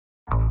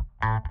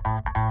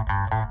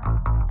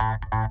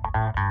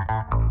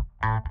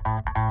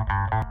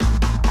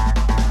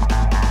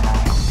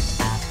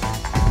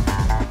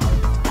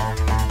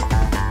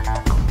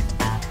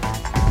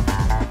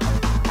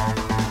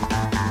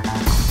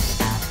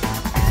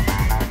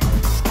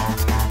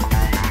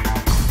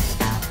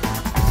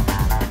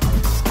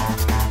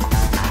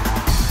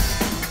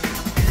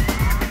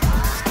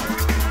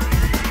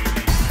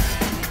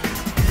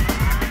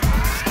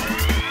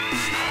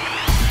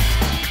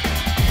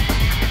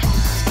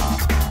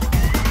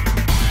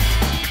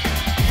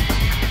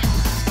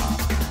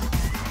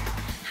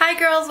Hi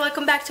girls,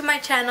 welcome back to my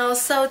channel.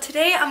 So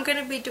today I'm going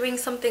to be doing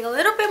something a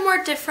little bit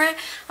more different.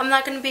 I'm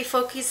not going to be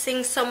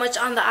focusing so much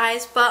on the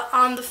eyes but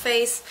on the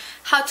face,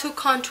 how to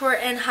contour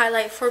and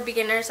highlight for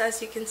beginners,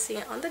 as you can see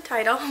on the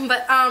title.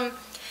 But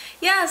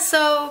yeah,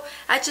 so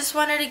I just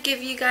wanted to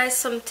give you guys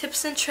some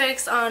tips and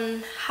tricks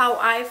on how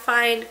I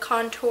find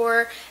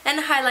contour and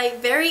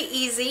highlight very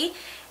easy,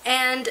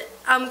 and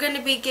I'm going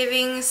to be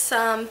giving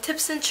some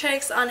tips and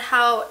tricks on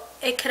how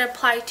it could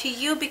apply to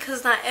you,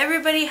 because not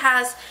everybody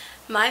has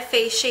my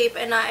face shape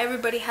and not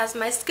everybody has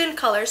my skin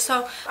color.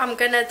 So I'm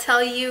gonna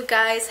tell you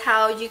guys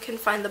how you can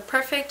find the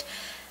perfect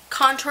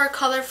contour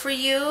color for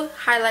you,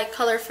 highlight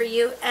color for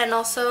you, and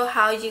also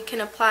how you can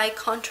apply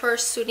contour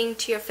suiting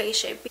to your face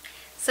shape.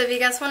 So if you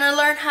guys want to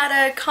learn how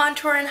to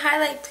contour and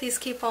highlight, please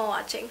keep on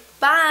watching.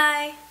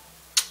 Bye!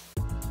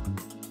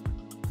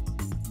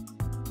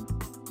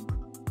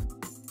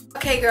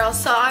 Okay girls,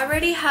 so I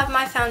already have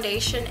my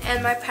foundation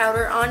and my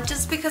powder on,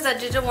 just because I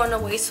didn't want to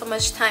waste so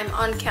much time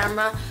on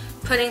camera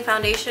putting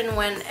foundation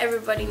when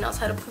everybody knows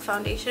how to put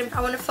foundation.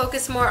 I want to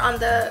focus more on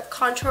the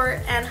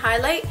contour and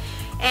highlight,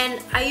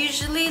 and I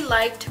usually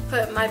like to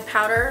put my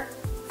powder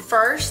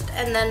first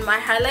and then my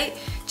highlight,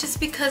 just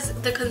because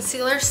the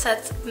concealer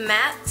sets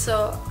matte,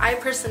 so I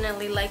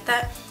personally like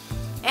that.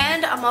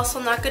 And I'm also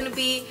not going to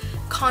be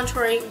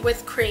contouring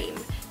with cream,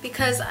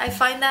 because I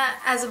find that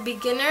as a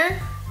beginner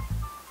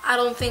I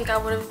don't think I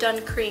would have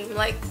done cream.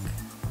 Like,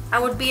 I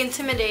would be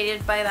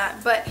intimidated by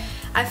that, but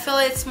I feel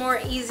it's more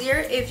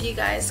easier if you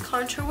guys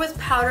contour with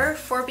powder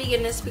for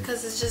beginners,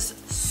 because it's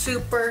just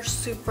super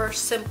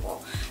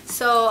simple.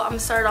 So I'm gonna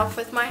start off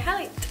with my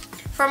highlight.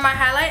 For my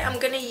highlight, I'm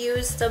gonna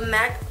use the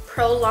MAC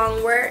Pro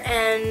Longwear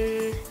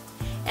and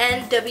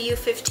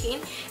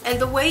W15. And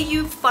the way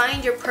you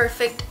find your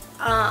perfect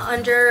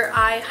under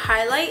eye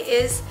highlight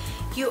is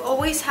you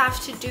always have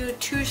to do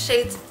 2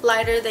 shades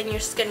lighter than your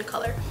skin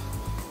color.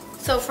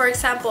 So for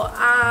example,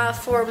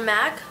 for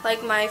MAC,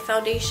 like my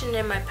foundation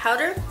and my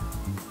powder,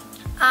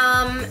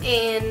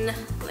 in,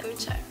 let me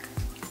check,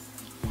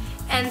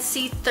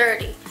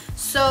 NC30.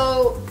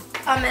 So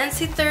I'm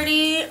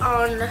NC30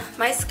 on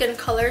my skin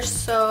color,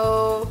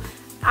 so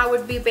I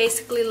would be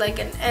basically like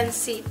an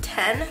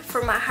NC10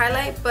 for my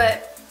highlight,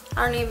 but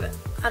I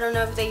don't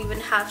know if they even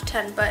have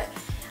 10, but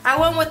I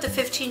went with the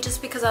 15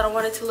 just because I don't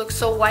want it to look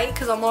so white,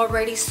 because I'm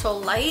already so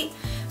light.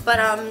 But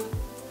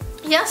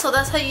yeah, so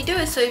that's how you do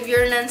it. So if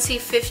you're an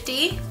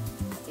NC50,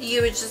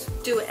 you would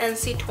just do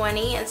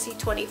NC20,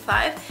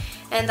 NC25,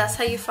 and that's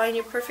how you find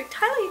your perfect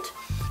highlight.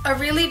 A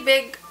really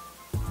big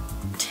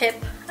tip,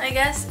 I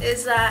guess,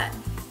 is that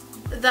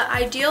the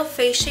ideal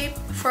face shape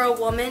for a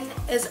woman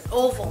is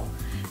oval.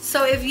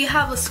 So if you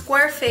have a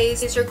square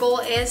face, your goal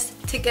is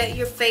to get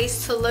your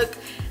face to look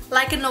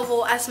like an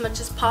oval as much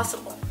as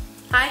possible.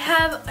 I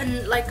have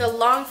like a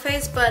long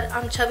face, but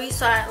I'm chubby,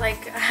 so I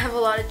have a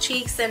lot of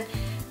cheeks and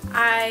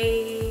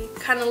I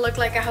kind of look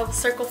like I have a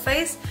circle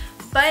face.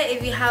 But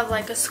if you have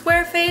like a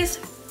square face,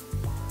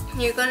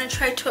 you're going to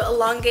try to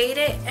elongate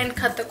it and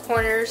cut the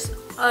corners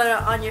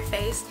on your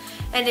face.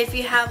 And if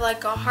you have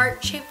like a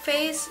heart-shaped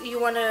face,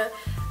 you want to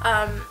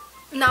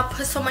not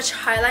put so much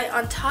highlight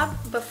on top,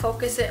 but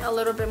focus it a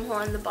little bit more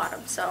on the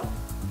bottom. So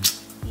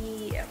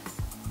yeah.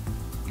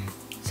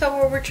 So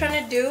what we're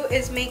trying to do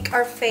is make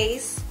our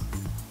face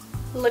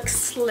look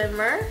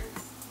slimmer.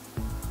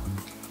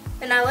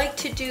 And I like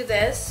to do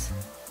this.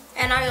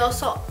 And I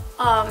also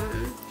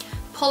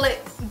pull it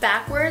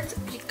backwards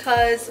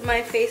because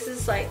my face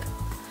is like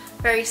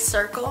very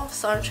circle,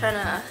 so I'm trying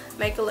to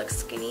make it look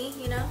skinny,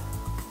 you know.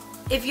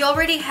 If you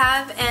already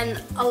have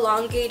an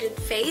elongated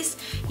face,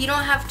 you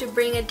don't have to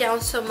bring it down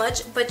so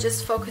much, but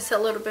just focus a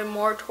little bit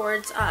more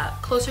towards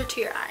closer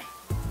to your eye.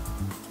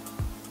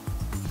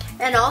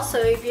 And also,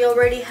 if you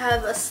already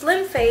have a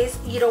slim face,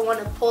 you don't want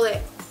to pull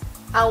it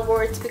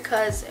outwards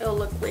because it'll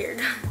look weird.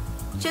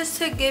 Just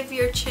to give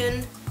your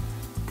chin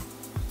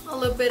a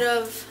little bit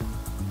of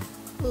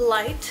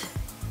light,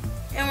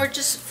 and we're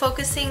just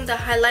focusing the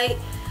highlight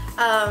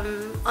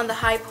on the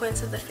high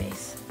points of the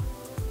face,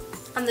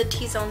 on the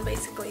T-zone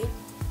basically,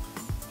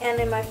 and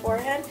in my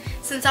forehead.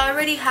 Since I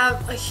already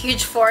have a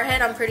huge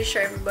forehead, I'm pretty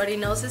sure everybody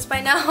knows this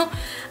by now,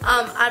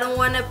 I don't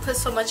want to put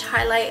so much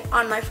highlight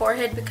on my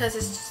forehead because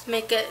it's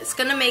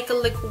gonna make it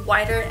look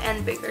wider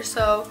and bigger.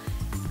 So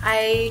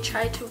I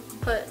try to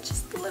put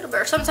just a little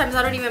bit, or sometimes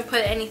I don't even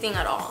put anything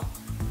at all.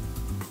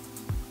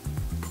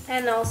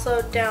 And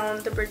also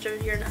down the bridge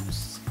of your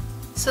nose.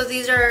 So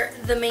these are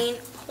the main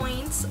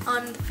points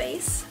on the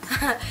face.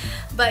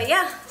 But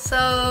yeah,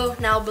 so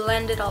now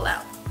blend it all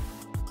out.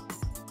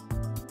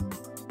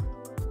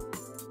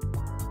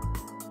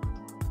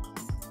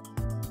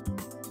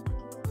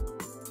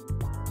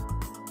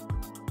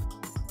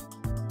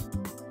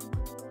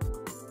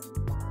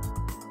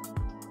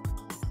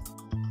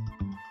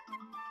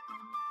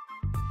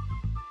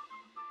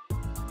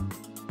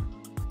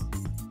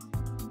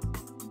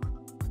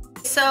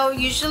 So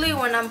usually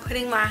when I'm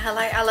putting my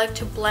highlight, I like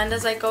to blend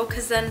as I go,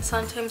 because then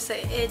sometimes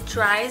it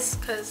dries,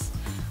 because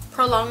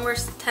pro longwear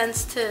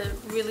tends to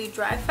really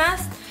dry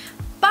fast.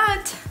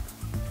 But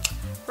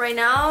right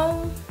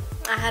now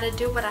I had to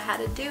do what I had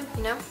to do,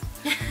 you know.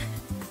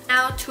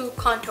 Now to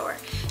contour.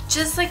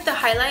 Just like the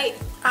highlight,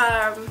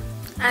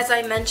 as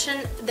I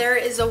mentioned, there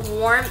is a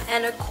warm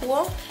and a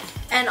cool.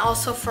 And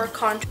also for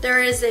contour,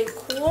 there is a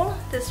cool.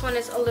 This one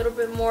is a little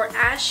bit more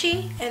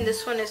ashy, and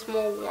this one is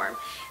more warm.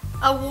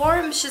 A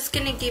warm is just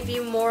gonna give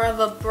you more of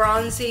a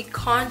bronzy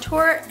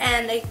contour,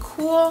 and a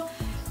cool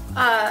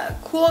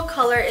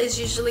color is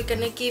usually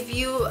gonna give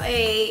you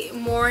a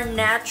more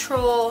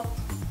natural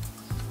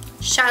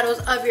shadows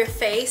of your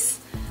face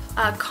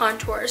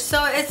contour.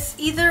 So it's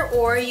either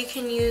or. You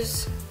can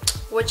use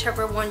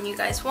whichever one you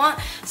guys want.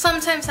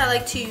 Sometimes I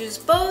like to use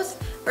both,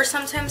 or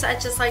sometimes I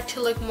just like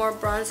to look more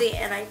bronzy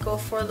and I go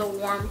for the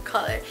warm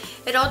color.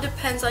 It all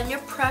depends on your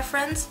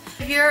preference.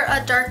 If you're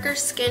a darker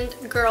skinned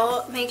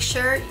girl, make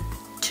sure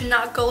to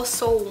not go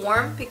so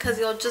warm, because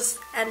you'll just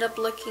end up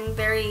looking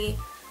very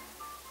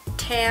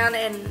tan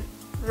and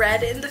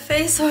red in the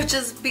face, so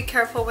just be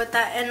careful with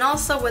that. And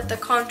also with the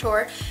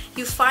contour,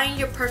 you find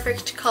your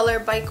perfect color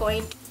by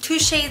going 2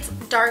 shades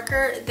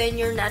darker than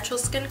your natural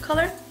skin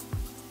color.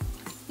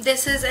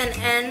 This is an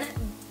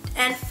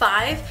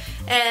N5,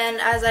 and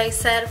as I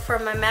said, for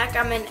my MAC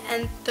I'm an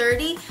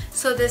N30,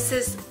 so this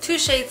is 2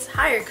 shades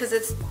higher because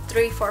it's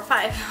 3, 4,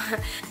 5.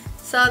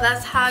 So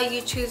that's how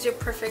you choose your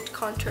perfect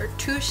contour,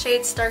 2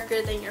 shades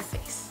darker than your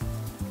face.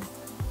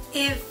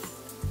 If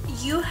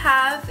you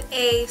have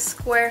a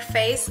square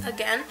face,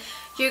 again,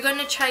 you're going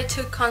to try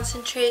to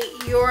concentrate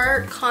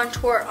your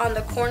contour on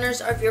the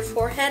corners of your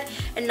forehead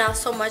and not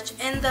so much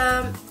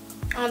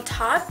on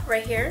top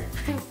right here.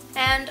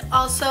 And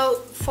also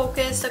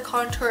focus the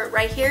contour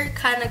right here,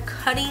 kind of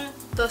cutting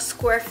the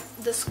square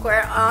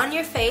on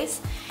your face.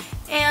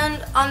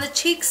 And on the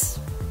cheeks,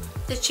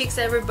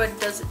 everybody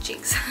does the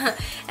cheeks.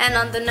 And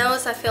on the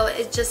nose, I feel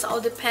it just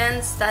all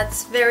depends.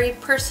 That's very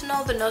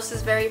personal. The nose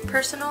is very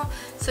personal,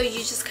 so you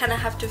just kind of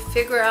have to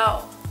figure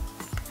out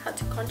how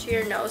to contour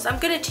your nose. I'm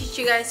gonna teach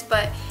you guys,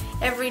 but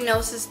every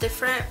nose is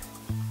different,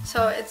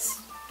 so it's,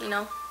 you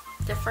know,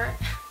 different.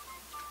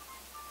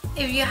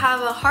 If you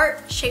have a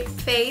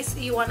heart-shaped face,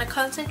 you want to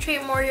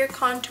concentrate more your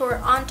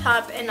contour on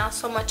top and not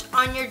so much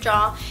on your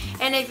jaw.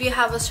 And if you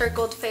have a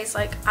circled face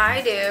like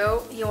I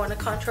do, you want to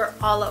contour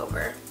all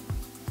over.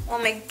 Oh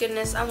my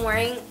goodness, I'm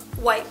wearing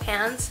white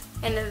pants,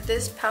 and if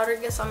this powder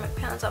gets on my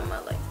pants, I'm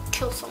gonna like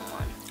kill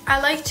someone. I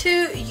like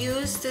to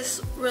use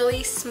this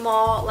really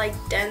small, like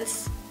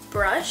dense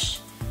brush,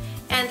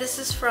 and this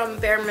is from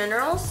Bare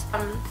Minerals.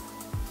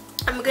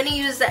 I'm gonna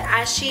use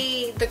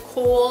the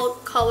cool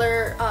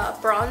color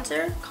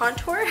bronzer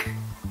contour.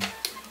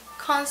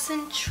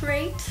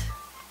 Concentrate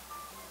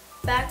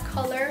that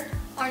color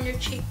on your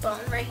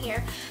cheekbone right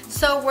here.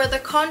 So where the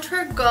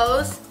contour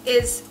goes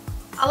is,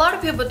 a lot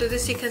of people do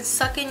this, you can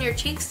suck in your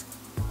cheeks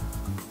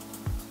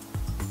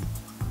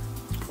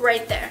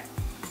right there.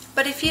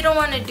 But if you don't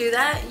want to do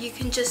that, you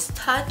can just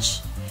touch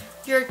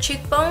your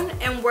cheekbone,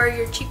 and where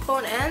your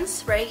cheekbone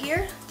ends, right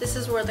here, this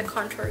is where the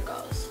contour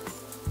goes.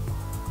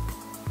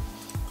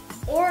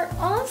 Or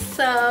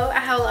also, I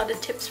have a lot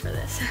of tips for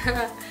this.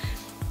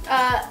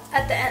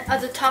 At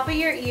the top of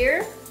your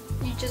ear,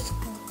 you just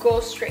go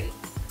straight.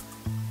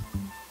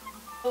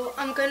 So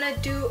I'm gonna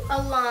do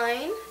a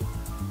line.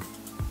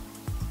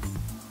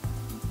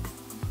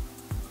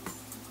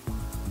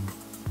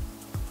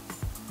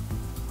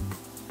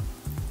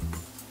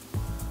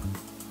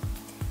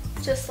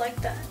 Just like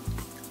that.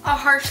 A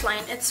harsh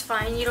line, it's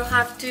fine. You don't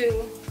have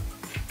to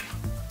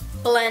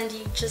blend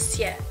just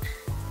yet.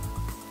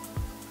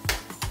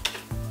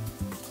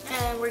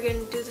 And we're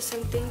gonna do the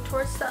same thing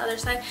towards the other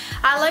side.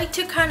 I like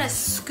to kind of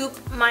scoop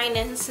mine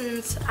in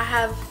since I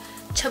have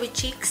chubby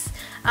cheeks.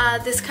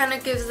 This kind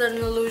of gives an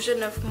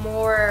illusion of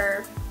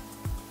more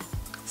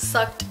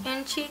sucked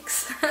in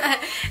cheeks.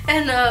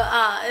 And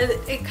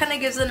it kind of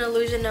gives an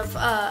illusion of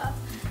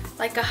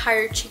like a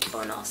higher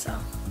cheekbone also.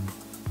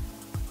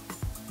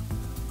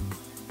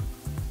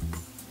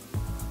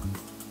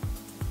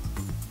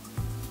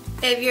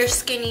 If you're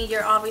skinny,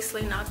 you're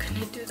obviously not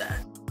gonna do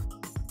that.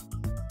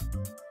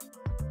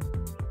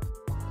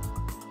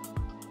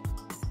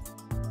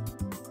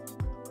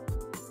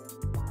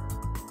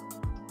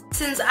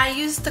 Since I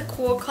used the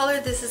cool color,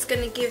 this is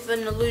going to give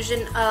an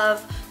illusion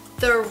of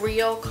the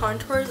real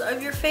contours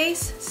of your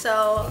face.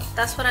 So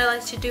that's what I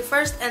like to do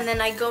first, and then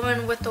I go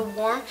in with the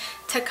warm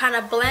to kind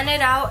of blend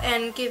it out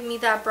and give me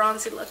that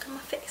bronzy look on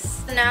my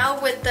face.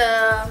 Now with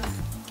the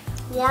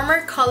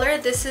warmer color,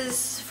 this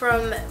is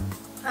from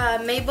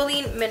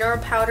Maybelline Mineral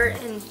Powder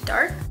in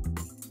Dark.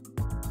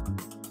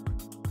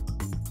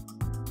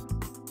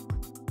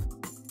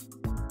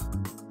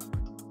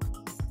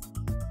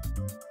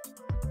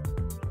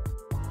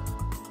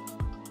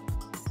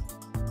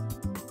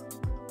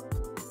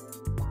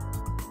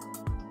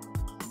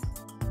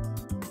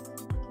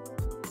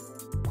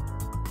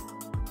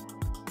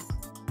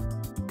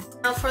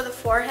 Now for the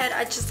forehead,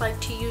 I just like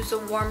to use a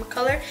warm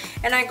color,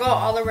 and I go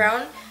all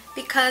around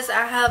because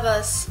I have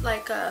a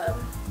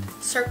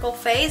circle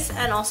face,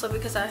 and also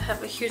because I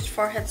have a huge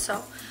forehead,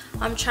 so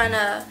I'm trying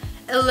to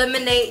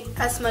eliminate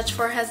as much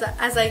forehead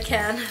as I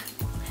can.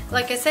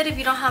 Like I said, if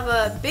you don't have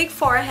a big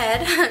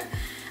forehead,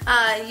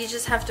 you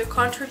just have to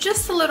contour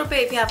just a little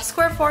bit if you have a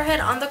square forehead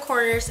on the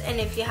corners, and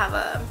if you have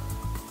a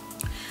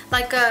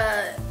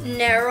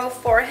narrow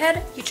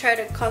forehead, you try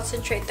to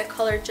concentrate the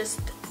color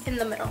just in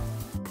the middle.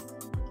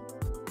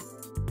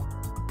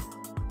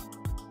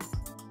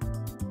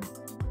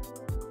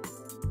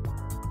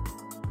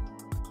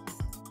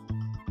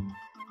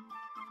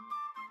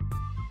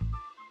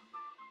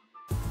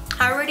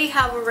 I already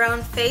have a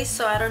round face,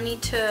 so I don't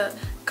need to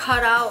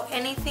cut out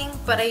anything,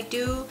 but I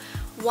do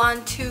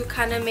want to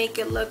kind of make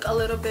it look a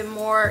little bit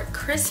more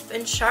crisp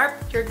and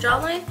sharp, your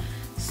jawline.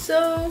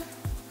 So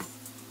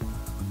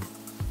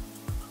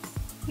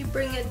you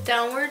bring it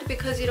downward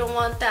because you don't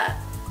want that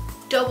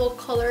double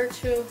color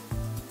to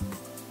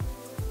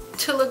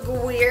look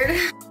weird.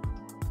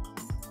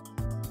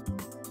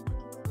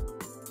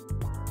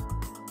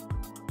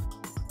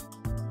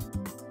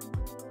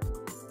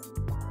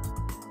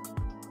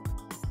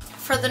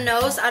 For the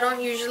nose, I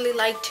don't usually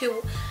like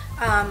to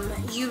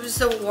use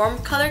the warm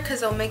color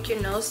because it'll make your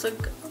nose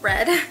look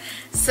red.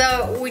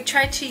 So we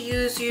try to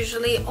use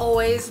usually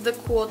always the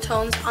cool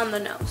tones on the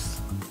nose.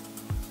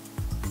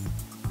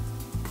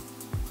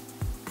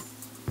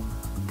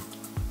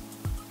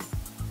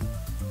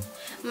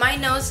 My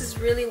nose is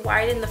really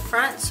wide in the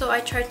front, so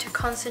I try to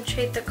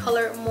concentrate the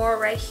color more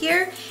right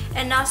here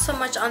and not so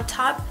much on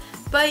top,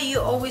 but you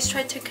always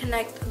try to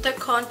connect the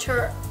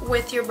contour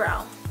with your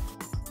brow.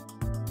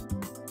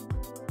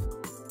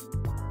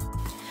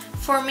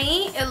 For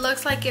me, it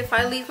looks like if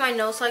I leave my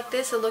nose like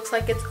this, it looks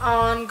like it's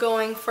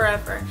ongoing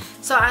forever.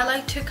 So I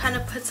like to kind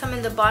of put some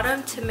in the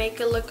bottom to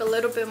make it look a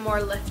little bit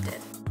more lifted.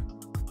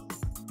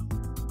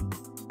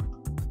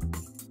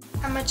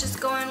 I'm gonna just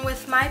go in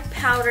with my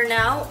powder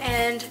now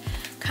and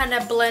kind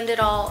of blend it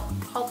all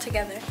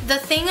together. The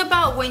thing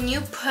about when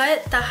you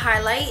put the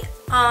highlight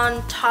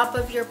on top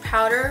of your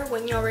powder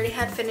when you already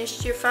had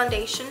finished your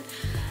foundation,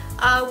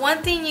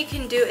 one thing you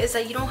can do is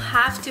that you don't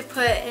have to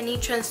put any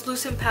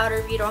translucent powder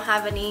if you don't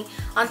have any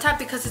on top,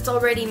 because it's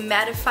already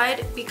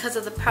mattified because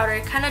of the powder.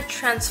 It kind of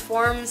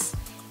transforms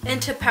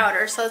into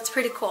powder, so it's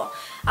pretty cool.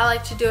 I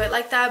like to do it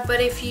like that, but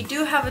if you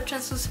do have a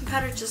translucent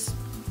powder, just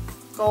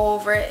go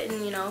over it,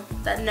 and you know,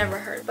 that never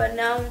hurt. But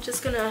now I'm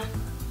just gonna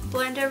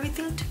blend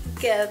everything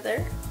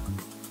together.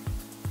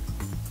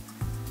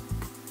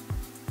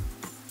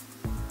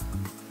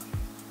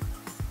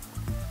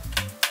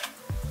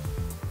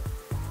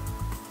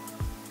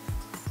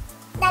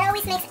 That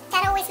always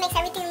makes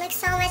everything look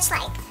so much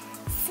like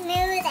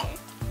smooth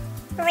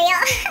and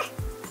real.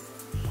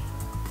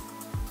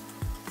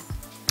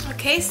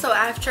 Okay, so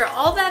after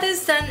all that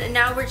is done,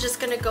 now we're just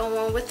gonna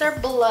go on with our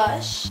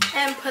blush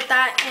and put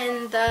that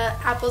in the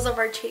apples of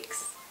our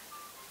cheeks.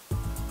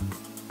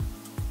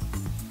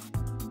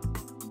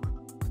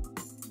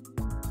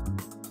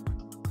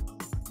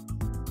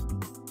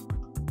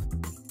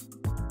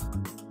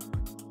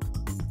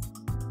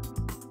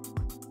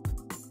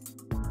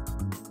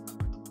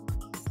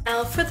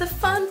 Now for the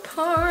fun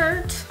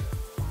part,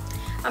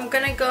 I'm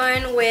gonna go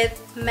in with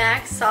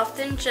MAC Soft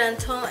and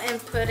Gentle and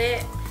put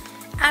it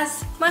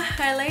as my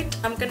highlight.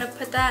 I'm gonna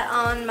put that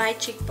on my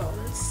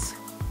cheekbones.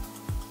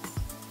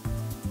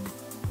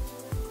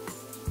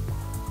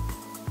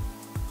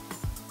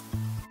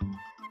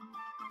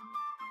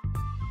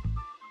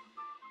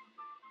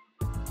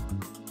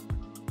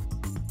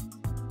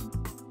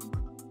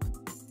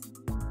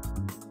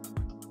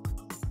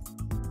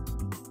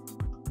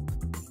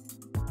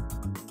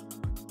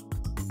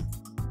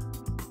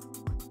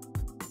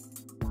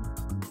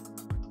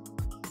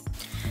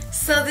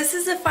 So this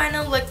is the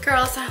final look,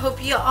 girls. I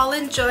hope you all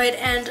enjoyed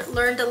and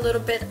learned a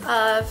little bit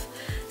of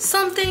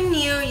something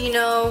new. You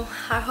know,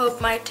 I hope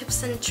my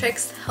tips and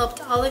tricks helped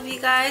all of you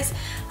guys.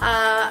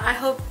 I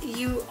hope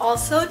you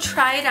also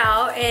try it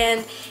out,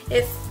 and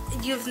if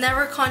you've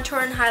never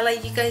contoured and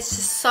highlight, you guys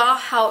just saw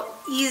how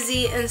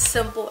easy and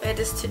simple it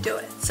is to do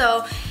it.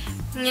 So,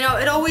 you know,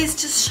 it always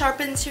just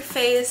sharpens your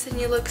face and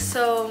you look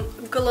so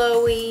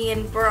glowy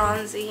and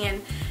bronzy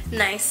and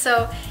nice.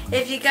 So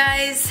if you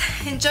guys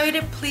enjoyed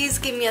it, please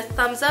give me a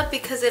thumbs up,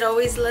 because it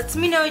always lets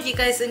me know you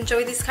guys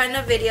enjoy these kind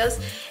of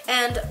videos.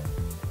 And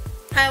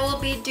I will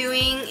be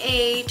doing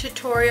a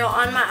tutorial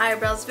on my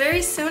eyebrows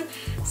very soon.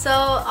 So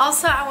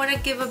also I want to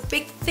give a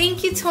big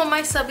thank you to all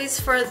my subbies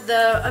for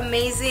the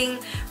amazing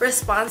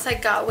response I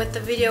got with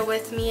the video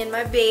with me and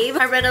my babe.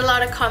 I read a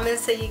lot of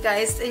comments that you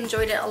guys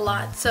enjoyed it a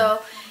lot.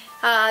 So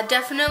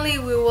Definitely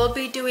we will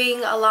be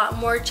doing a lot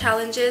more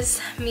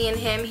challenges, me and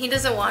him. He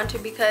doesn't want to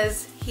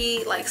because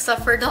he like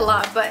suffered a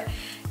lot, but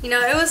you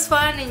know, it was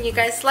fun and you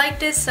guys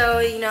liked it, so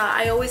you know,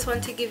 I always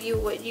want to give you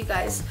what you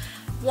guys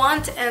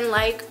want. And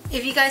like,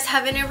 if you guys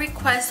have any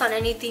requests on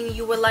anything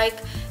you would like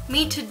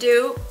me to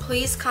do,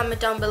 please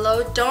comment down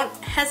below. Don't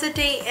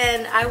hesitate,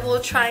 and I will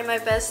try my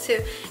best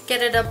to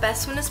get it up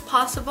as soon as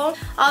possible.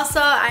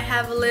 Also, I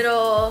have a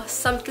little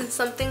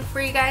something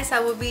for you guys. I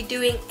will be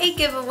doing a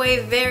giveaway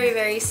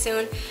very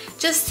soon,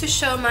 just to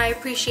show my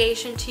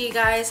appreciation to you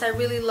guys. I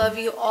really love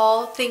you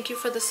all. Thank you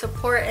for the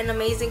support and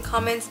amazing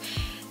comments.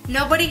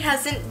 Nobody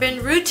hasn't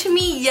been rude to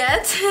me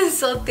yet,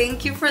 so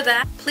thank you for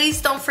that. Please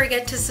don't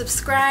forget to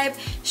subscribe,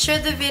 share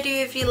the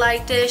video if you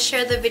liked it,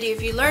 share the video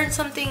if you learned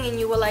something and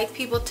you would like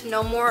people to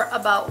know more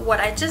about what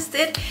I just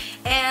did.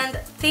 And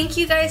thank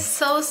you guys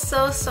so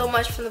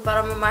much from the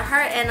bottom of my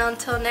heart, and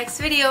until next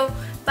video,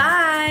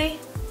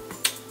 bye!